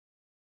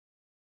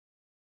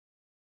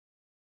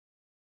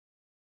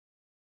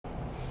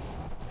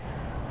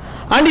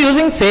And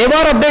using save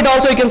or update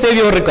also you can save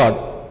your record.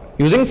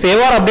 Using save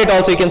or update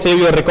also you can save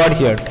your record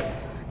here.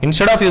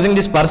 Instead of using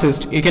this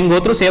persist, you can go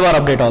through save or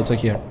update also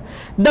here.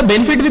 The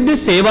benefit with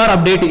this save or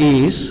update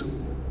is,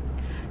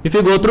 if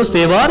you go through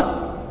save or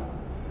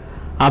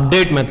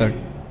update method,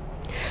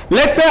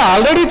 let's say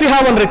already if you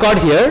have one record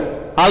here,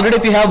 already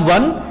if you have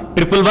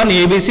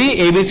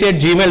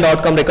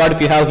 111abc@gmail.com record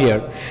if you have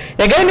here,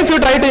 again if you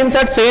try to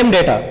insert same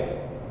data,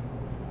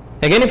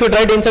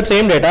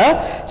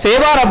 save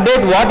or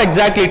update, what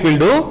exactly it will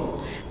do?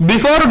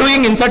 Before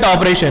doing insert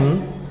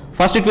operation,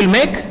 first it will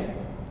make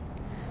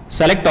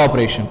select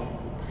operation.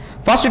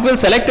 First it will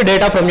select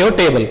data from your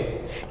table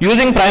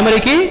using primary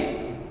key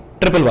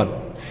 111.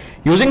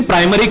 Using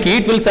primary key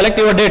it will select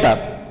your data.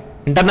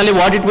 Internally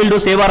what it will do,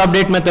 save or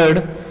update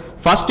method,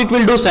 first it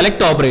will do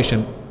select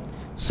operation.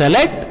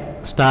 Select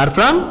star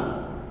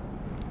from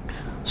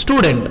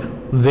student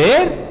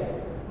where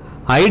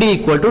ID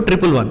equal to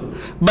 111.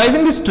 By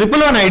using this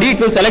 111 ID it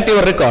will select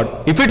your record.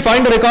 If it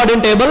find a record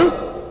in table,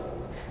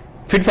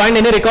 if it find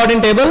any record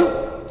in table,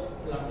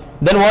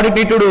 then what it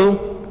need to do?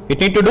 It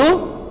need to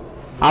do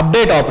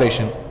update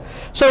operation.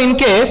 So in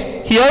case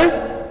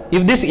here,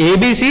 if this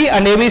ABC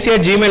and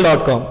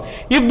ABC@gmail.com,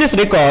 if this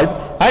record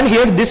and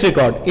here this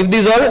record, if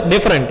these are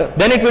different,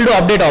 then it will do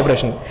update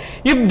operation.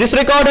 If this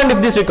record and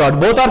if this record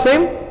both are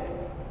same,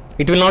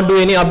 it will not do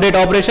any update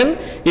operation,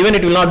 even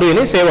it will not do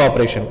any save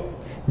operation.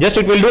 Just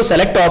it will do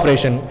select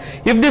operation.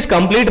 If this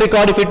complete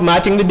record, if it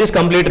matching with this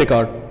complete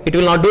record, it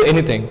will not do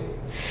anything.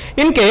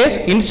 In case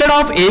instead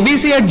of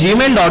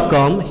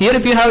abc@gmail.com, here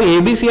if you have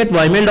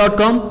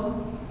abc@ymail.com,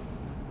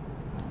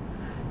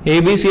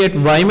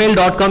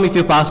 abc@ymail.com, if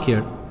you pass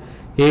here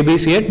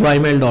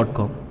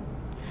abc@ymail.com,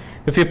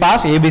 if you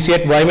pass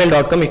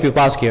abc@ymail.com, if you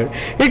pass here,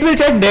 it will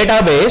check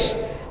database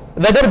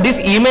whether this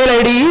email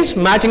ID is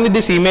matching with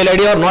this email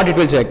ID or not. It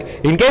will check.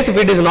 In case if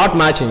it is not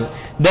matching,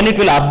 then it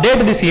will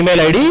update this email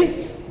ID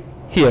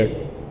here.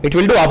 It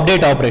will do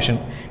update operation.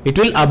 It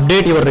will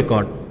update your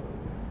record.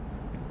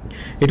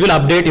 It will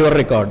update your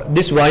record.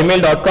 This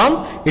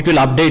ymail.com, it will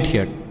update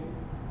here.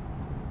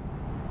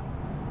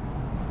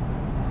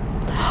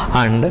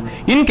 And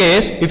in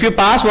case if you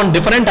pass one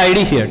different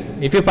ID here,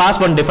 if you pass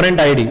one different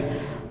ID,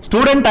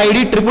 student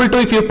ID 222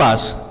 if you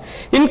pass,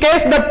 in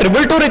case the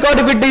 222 record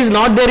if it is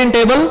not there in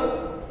table,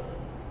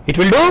 it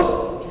will do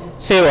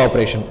save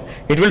operation.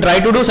 It will try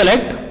to do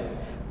select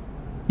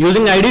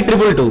using ID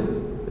 222.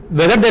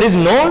 Whether there is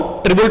no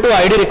 222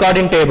 ID record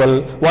in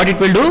table, what it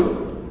will do?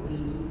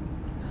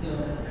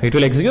 It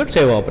will execute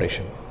save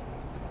operation.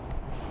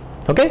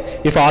 Okay,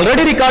 if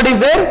already record is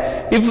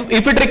there,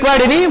 if it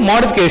required any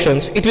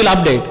modifications, it will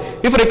update.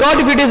 If record,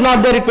 if it is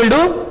not there, it will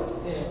do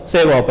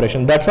save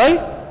operation. That's why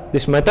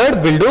this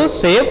method will do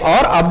save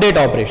or update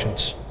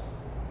operations.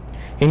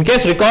 In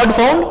case record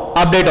found,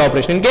 update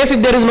operation. In case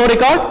if there is no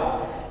record,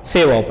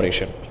 save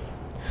operation.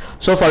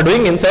 So for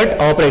doing insert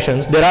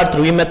operations, there are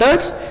three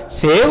methods: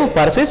 save,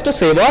 persist,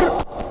 save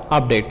or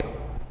update.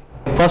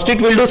 First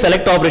it will do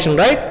select operation,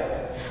 right?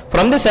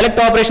 From the select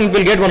operation it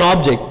will get one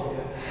object.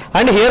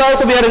 And here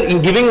also we are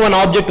giving one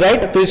object,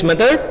 right, to this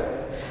method.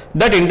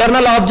 That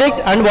internal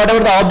object and whatever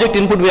the object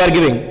input we are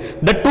giving,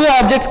 the two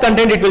objects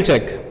content it will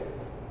check.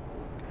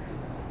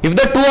 If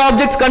the two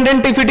objects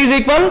content, if it is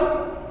equal,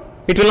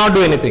 it will not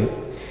do anything.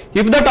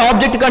 If that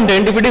object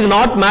content, if it is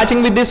not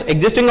matching with this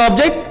existing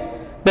object,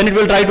 then it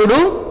will try to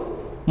do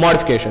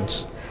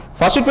modifications.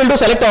 First it will do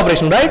select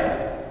operation, right?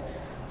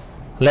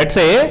 Let's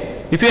say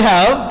if you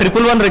have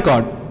 111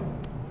 record,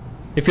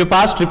 if you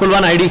pass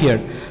 111 ID here,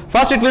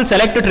 first it will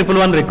select a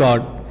 111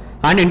 record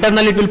and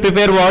internally it will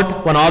prepare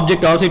what? One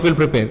object also it will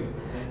prepare.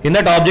 In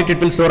that object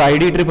it will store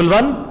ID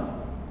 111,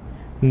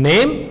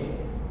 name,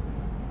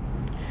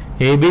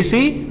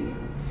 ABC,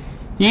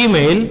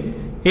 email,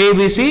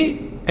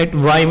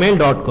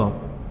 abc@ymail.com,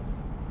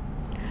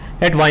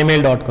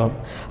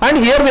 and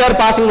here we are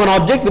passing one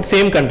object with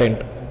same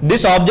content.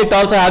 This object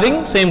also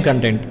having same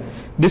content.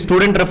 This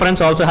student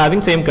reference also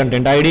having same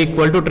content. ID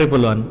equal to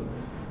 111,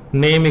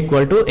 name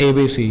equal to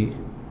ABC,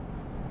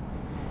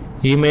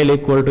 email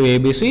equal to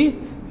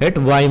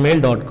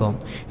abc@ymail.com.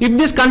 If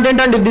this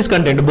content and if this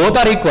content both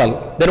are equal,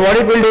 then what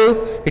it will do?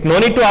 It no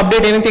need to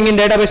update anything in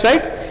database,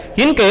 right?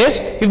 In case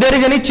if there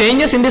is any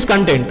changes in this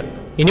content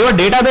in your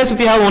database, if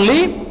you have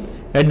only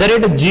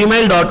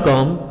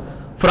 @gmail.com,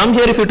 from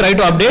here if you try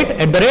to update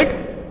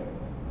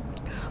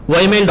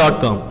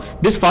 @ymail.com,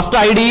 this first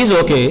ID is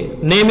okay,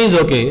 name is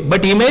okay,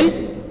 but email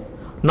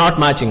not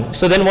matching.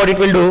 So then what it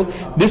will do?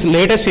 This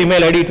latest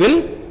email ID it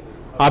will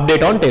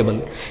update on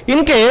table.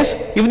 In case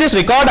if this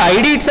record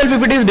ID itself,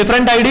 if it is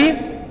different ID,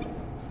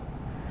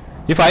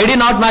 if ID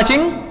not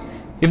matching,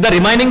 if the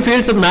remaining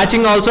fields are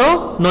matching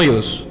also, no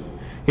use.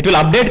 It will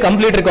update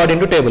complete record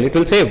into table. It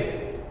will save.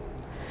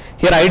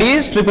 Here ID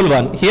is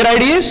 111. Here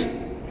ID is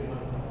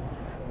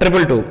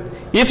 222.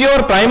 If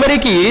your primary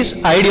key is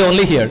ID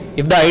only here,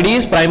 if the ID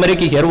is primary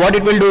key here, what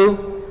it will do?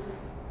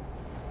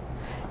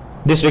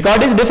 This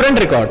record is different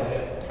record.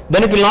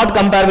 Then it will not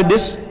compare with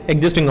this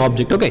existing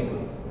object. Okay.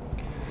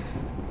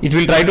 It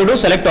will try to do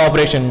select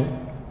operation.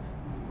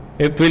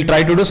 it will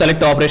try to do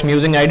select operation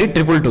using ID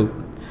 222.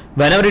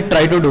 Whenever it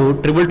try to do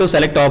 222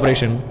 select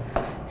operation,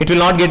 it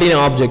will not get any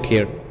object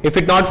here. If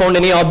it not found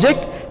any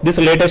object, this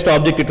latest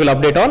object it will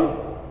update on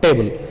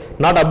table.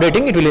 Not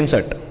updating, it will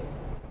insert.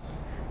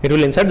 It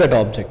will insert that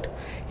object.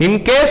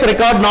 In case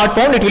record not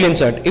found, it will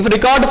insert. If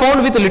record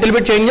found with little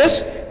bit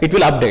changes, it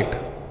will update.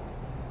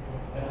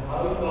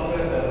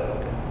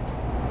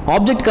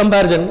 Object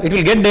comparison, it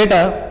will get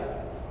data.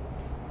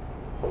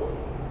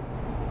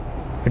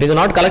 It is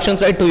not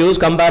collections right to use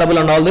comparable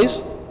and all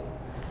this.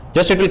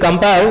 Just it will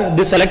compare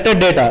this selected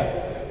data.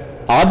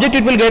 Object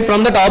it will get,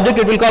 from that object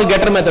it will call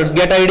getter methods,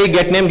 get ID,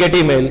 get name, get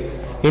email.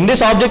 In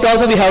this object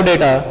also we have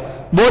data.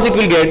 Both it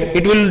will get.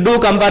 It will do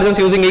comparisons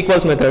using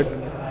equals method.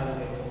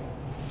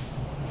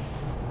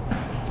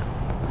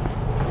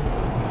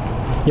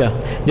 Yeah,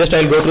 just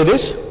I will go through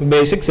this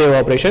basic save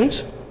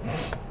operations.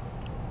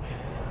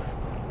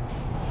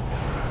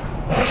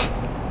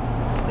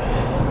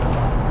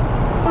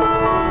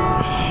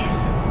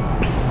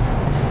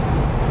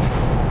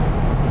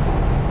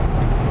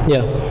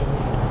 Yeah,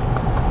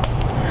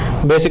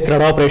 basic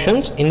CRUD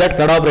operations. In that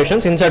CRUD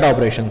operations, insert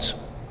operations,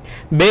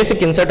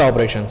 basic insert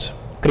operations.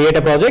 Create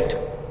a project,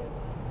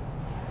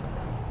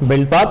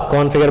 build path,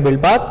 configure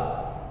build path,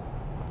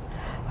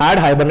 add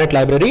Hibernate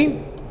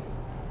library,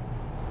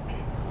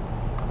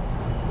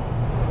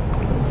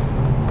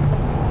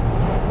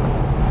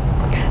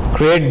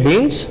 create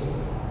beans,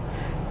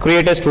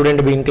 create a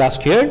student bean class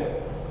here.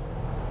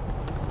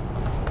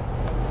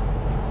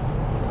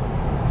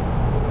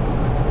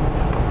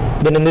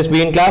 Then in this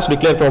bean class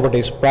declare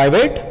properties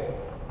private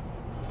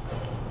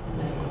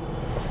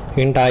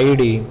int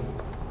id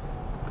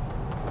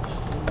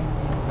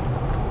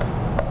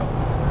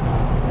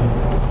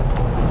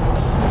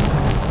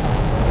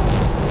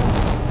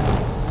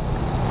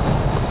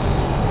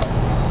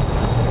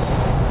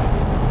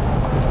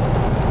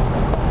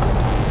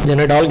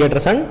generate all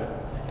getters and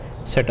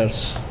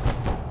setters.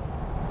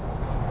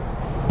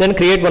 Then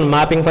create one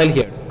mapping file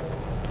here.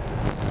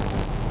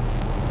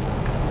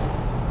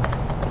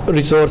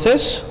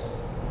 Resources,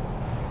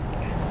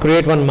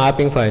 create one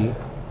mapping file,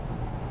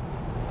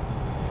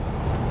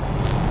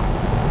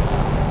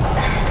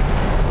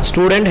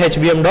 student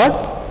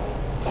hbm.xml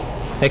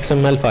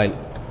file.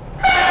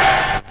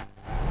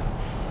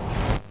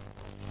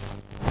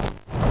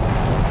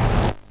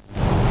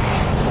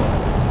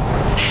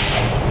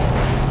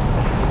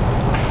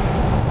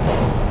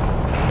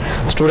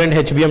 Student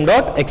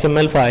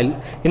hbm.xml file.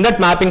 In that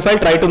mapping file,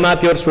 try to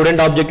map your student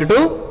object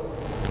to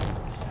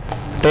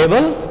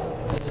table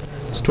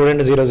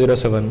student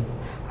 007,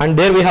 and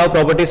there we have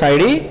properties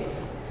ID,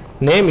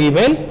 name,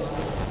 email,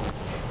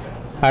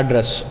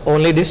 address.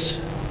 Only this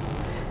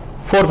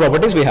 4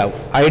 properties we have: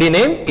 ID,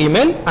 name,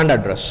 email and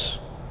address.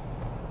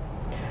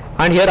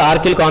 And here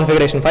rkill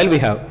configuration file we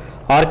have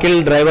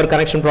rkill driver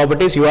connection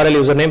properties, URL,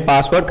 username,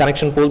 password,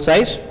 connection pool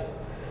size,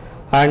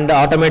 and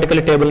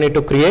automatically table need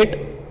to create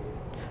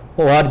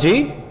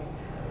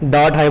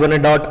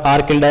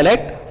org.hibernate.rkill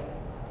dialect,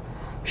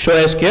 show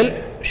SQL,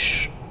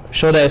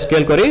 show the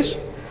SQL queries,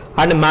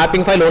 and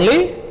mapping file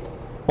only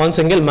one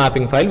single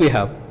mapping file we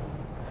have.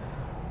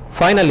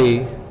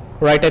 Finally,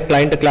 write a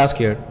client class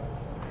here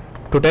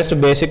to test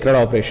basic CRUD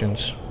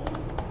operations.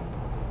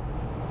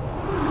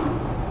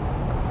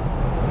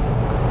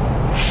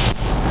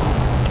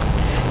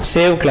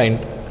 Save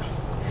client,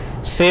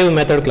 save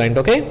method client.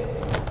 Okay,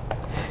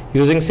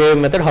 using save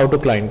method, how to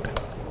client,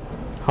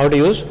 how to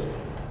use,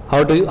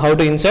 how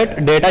to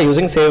insert data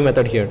using save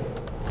method here.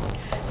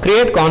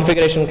 Create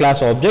configuration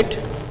class object,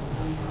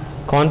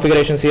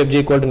 configuration cfg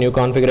equal to new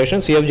configuration,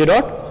 cfg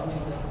dot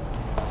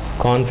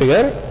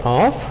configure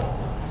of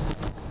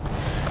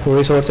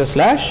resources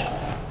slash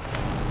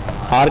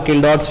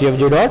rkill dot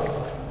cfg dot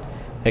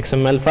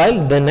xml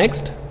file. Then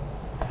next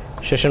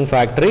session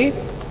factory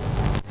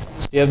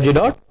cfg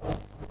dot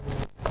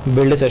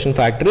build a session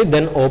factory.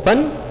 Then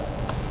open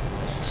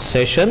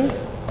session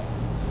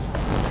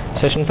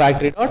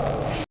factory dot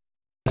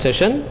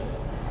session.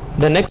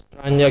 The next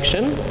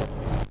transaction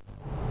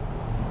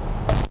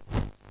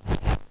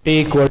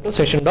t equal to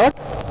session dot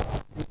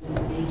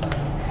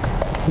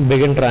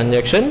begin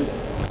transaction.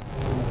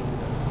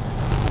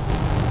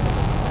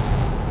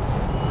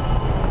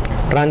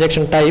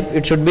 Transaction type,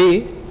 it should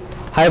be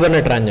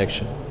Hibernate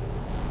transaction.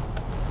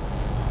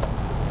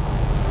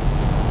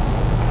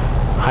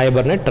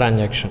 Hibernate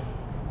transaction.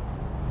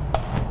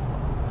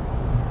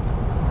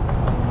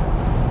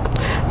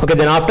 Okay,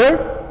 then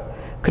after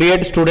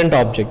create student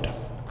object.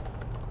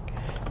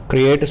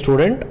 Create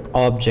student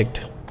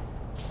object.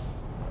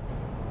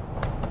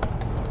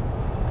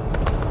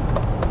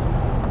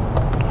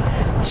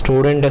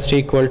 Student test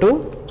equal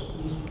to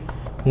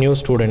new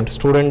student,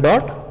 student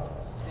dot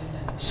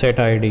set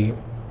id,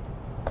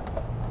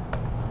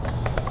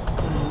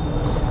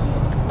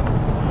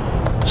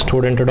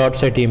 student dot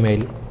set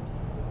email.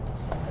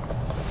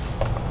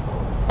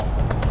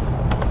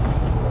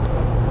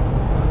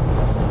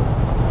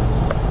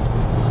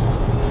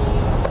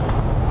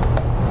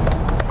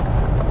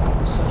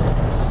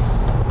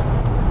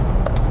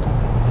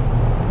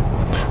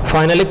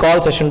 Finally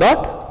call session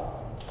dot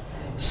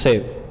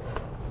save.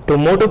 To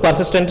move to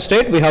persistent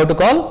state, we have to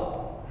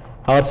call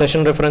our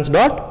session reference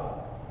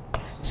dot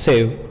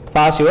save.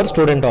 Pass your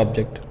student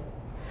object.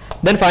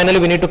 Then finally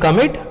we need to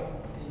commit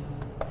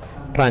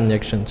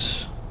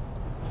transactions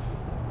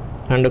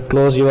and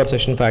close your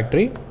session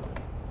factory.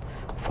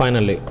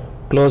 Finally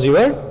close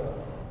your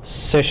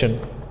session.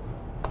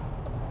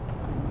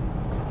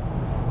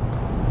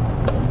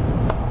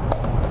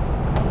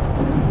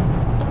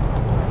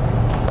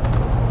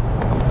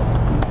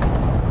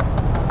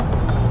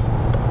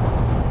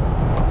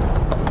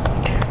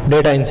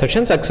 Data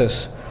insertion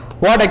success.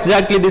 What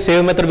exactly the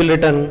save method will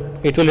return?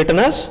 It will return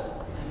as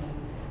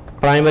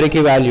primary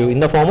key value in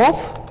the form of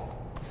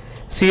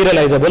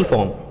serializable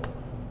form.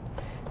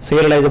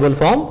 Serializable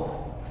form,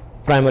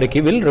 primary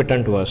key will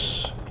return to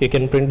us. You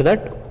can print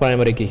that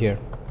primary key here.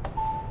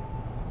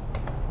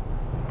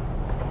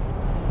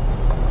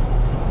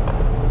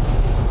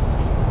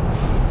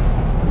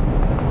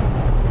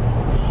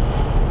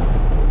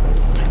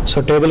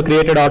 So table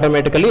created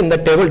automatically, in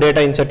that table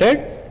data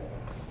inserted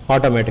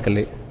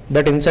automatically.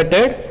 That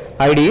inserted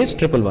ID is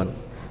 111.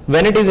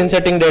 When it is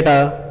inserting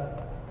data,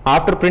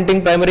 after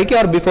printing primary key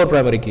or before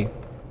primary key?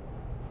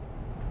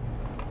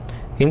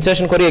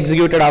 Insertion query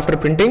executed after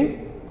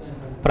printing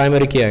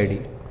primary key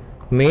ID.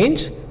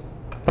 Means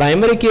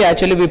primary key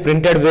actually we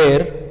printed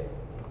where?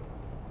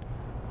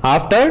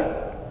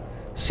 After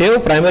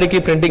save primary key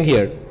printing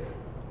here.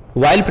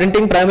 While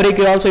printing primary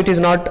key also it is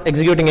not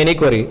executing any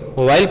query.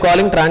 While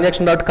calling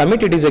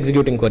transaction.commit it is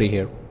executing query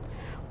here.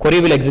 Query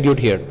will execute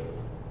here.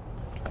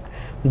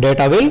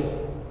 Data will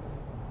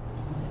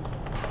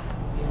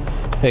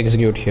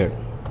execute here.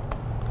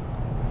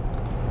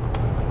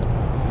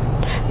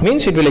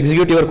 Means it will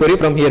execute your query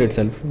from here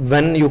itself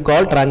when you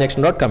call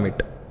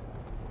transaction.commit.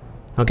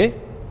 Okay.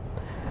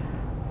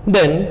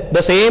 Then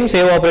the same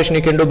save operation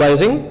you can do by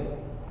using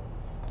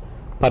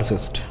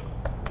persist.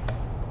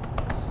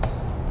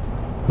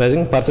 By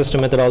using persist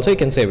method also you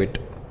can save it.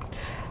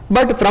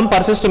 But from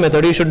persist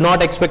method you should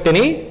not expect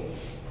any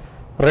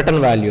return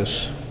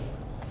values.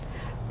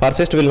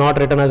 Persist will not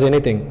return as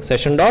anything.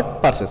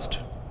 Session.persist.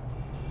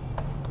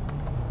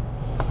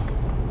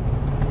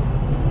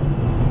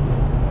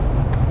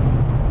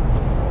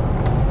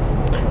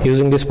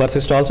 Using this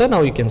persist also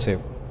now you can save.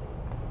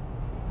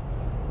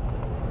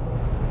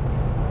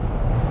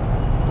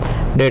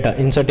 Data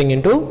inserting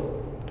into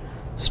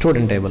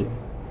student table.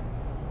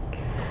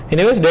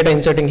 Anyways, data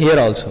inserting here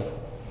also.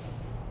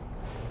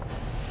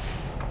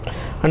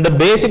 And the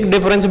basic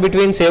difference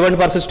between save and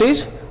persist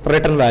is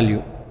return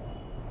value.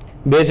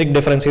 Basic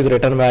difference is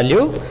return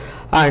value,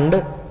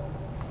 and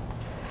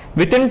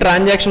within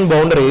transaction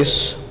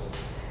boundaries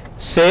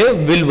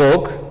save will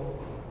work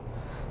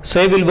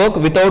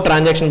without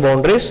transaction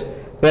boundaries,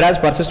 whereas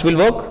persist will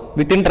work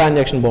within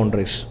transaction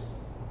boundaries.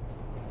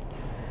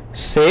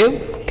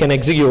 Save can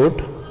execute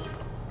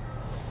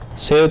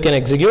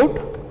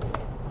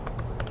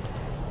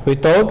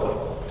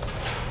without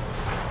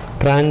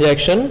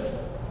transaction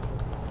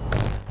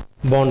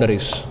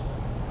boundaries,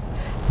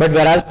 but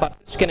whereas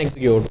persist can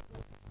execute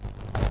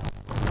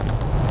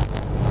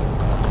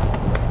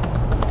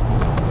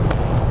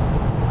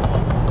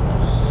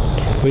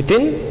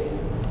within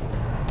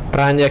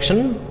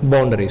transaction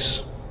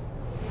boundaries.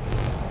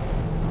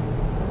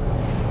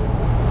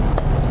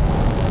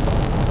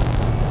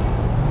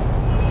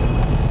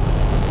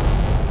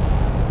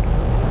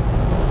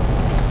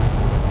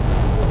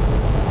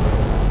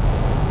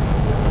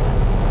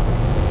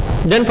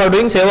 Then for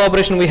doing save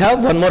operation we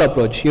have one more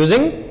approach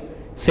using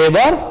save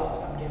or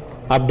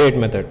update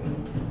method.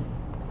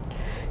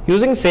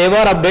 Using save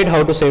or update,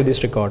 how to save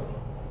this record?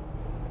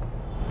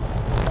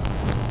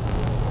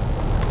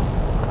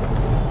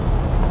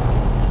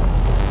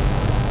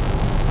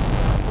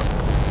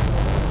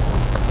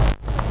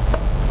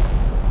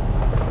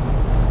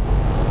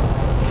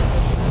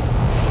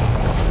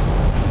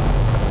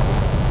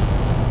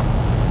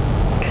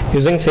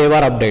 Using save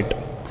or update,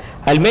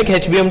 I'll make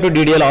HBM to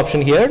DDL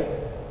option here,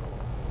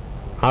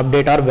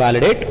 update or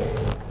validate.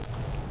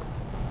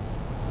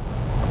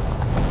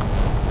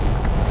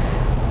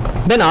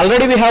 Then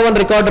already we have one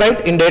record,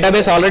 right? In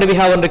database already we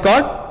have one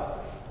record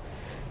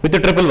with the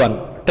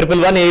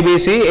 111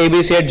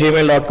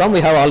 abc@gmail.com. We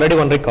have already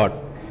one record.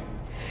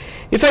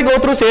 If I go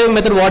through save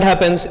method, what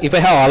happens? If I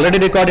have already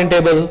record in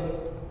table,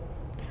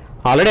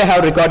 already I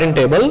have record in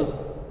table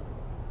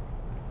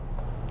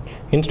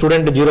in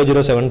student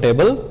 007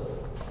 table.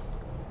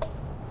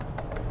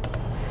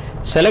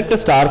 Select a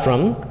star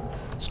from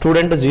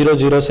student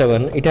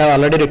 007, it have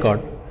already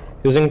record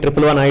using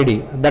 111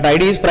 ID. That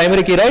ID is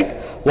primary key, right?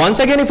 Once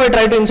again if I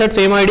try to insert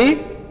same ID,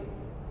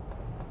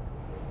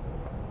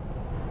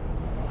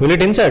 will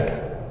it insert?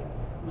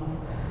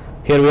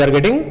 Here we are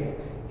getting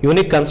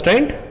unique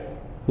constraint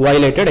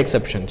violated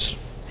exceptions.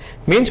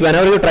 Means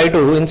whenever you try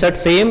to insert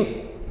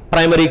same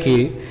primary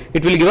key,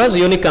 it will give us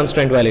unique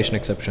constraint violation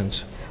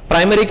exceptions.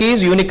 Primary key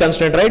is unique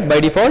constraint, right, by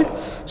default.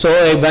 So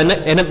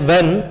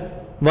when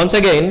once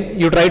again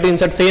you try to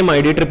insert same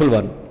ID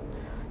 111,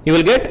 you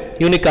will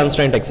get unique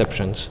constraint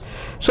exceptions.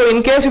 So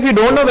in case if you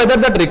don't know whether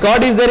that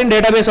record is there in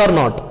database or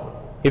not,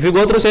 if you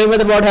go through save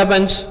method, what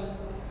happens?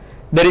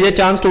 There is a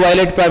chance to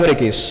violate primary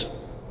keys.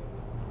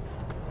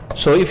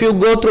 So if you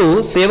go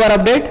through save or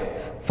update,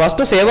 first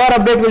save or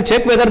update will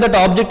check whether that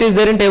object is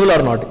there in table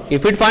or not.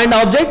 If it find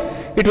object,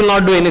 it will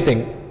not do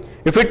anything.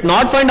 If it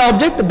not find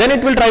object, then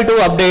it will try to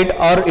update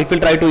or it will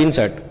try to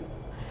insert.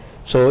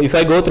 So if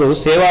I go through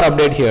save or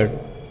update here,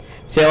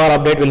 save or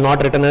update will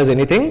not return as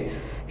anything.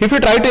 If you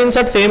try to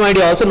insert same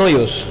ID also, no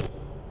use.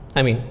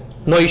 I mean,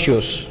 no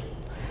issues.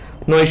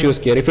 No issues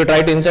here. If you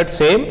try to insert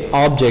same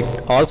object,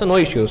 also no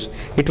issues.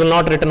 It will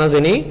not return as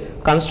any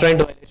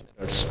constraint violation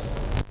errors.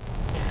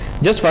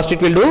 Just first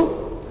it will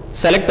do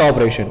select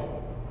operation.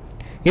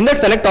 In that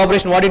select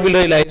operation, what it will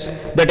realize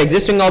that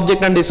existing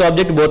object and this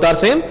object both are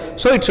same,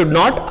 so it should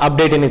not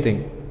update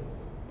anything.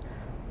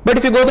 But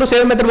if you go through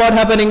save method, what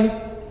happening?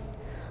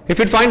 If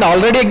it find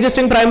already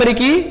existing primary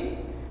key,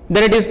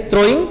 then it is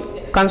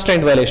throwing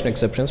constraint violation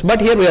exceptions.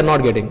 But here we are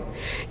not getting.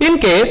 In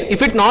case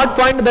if it not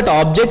find that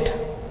object,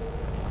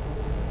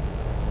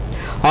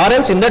 or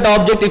else in that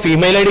object if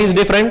email ID is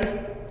different,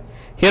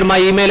 here my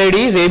email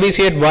ID is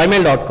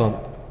abc@ymail.com.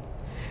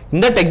 In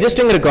that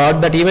existing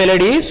record, that email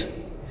ID is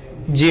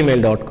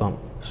gmail.com.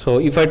 So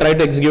if I try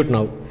to execute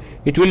now,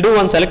 it will do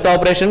one select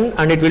operation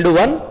and it will do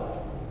one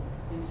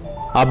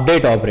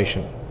update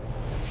operation.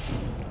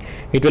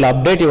 It will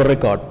update your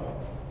record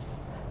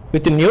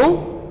with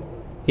new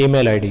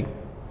email ID.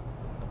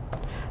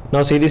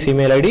 Now see this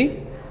email ID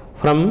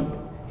from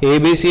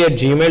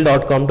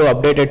abc@gmail.com to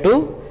update it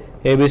to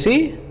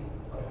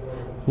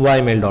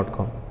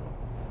abc@ymail.com.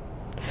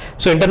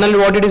 So internally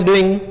what it is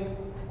doing?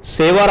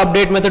 Save or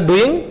update method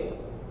doing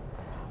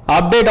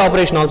update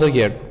operation also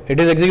here. It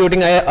is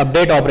executing a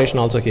update operation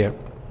also here.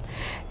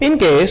 In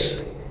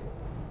case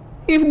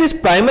if this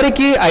primary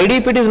key ID,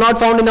 if it is not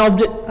found in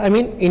object, I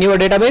mean in your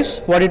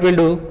database, what it will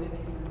do?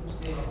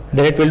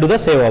 Then it will do the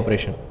save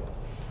operation.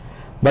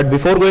 But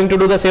before going to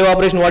do the save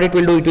operation, what it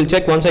will do? It will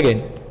check once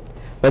again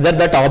whether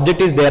that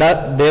object is there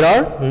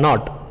or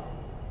not.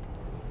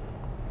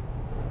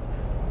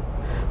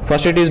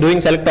 First it is doing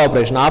select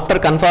operation. After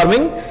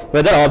confirming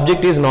whether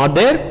object is not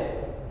there,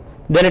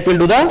 then it will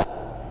do the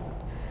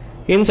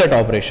insert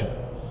operation.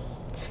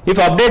 If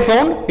update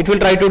found, it will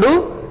try to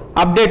do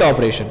update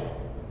operation.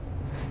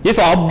 If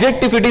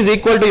object, if it is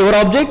equal to your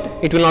object,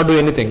 it will not do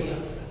anything.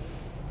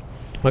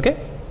 Okay.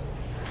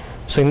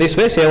 So in this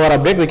way, save or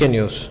update we can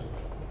use.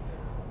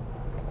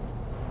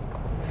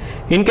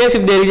 In case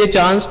if there is a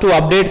chance to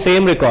update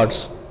same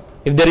records,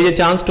 in that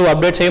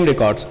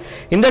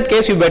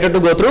case you better to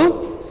go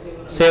through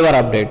save or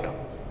update.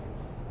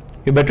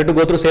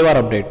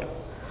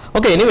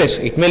 Okay, anyways,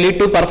 it may lead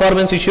to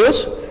performance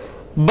issues,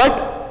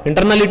 but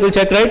internally it will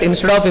check, right?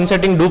 Instead of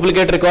inserting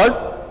duplicate record,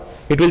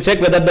 it will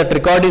check whether that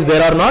record is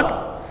there or not.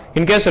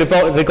 In case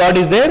record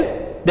is there,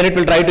 then it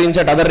will try to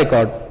insert other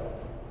record.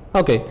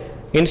 Okay,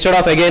 instead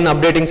of again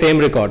updating same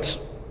records.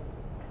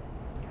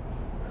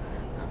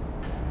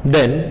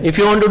 Then if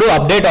you want to do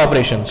update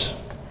operations,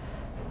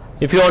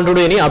 if you want to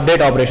do any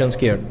update operations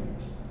here,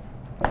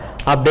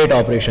 update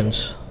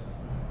operations.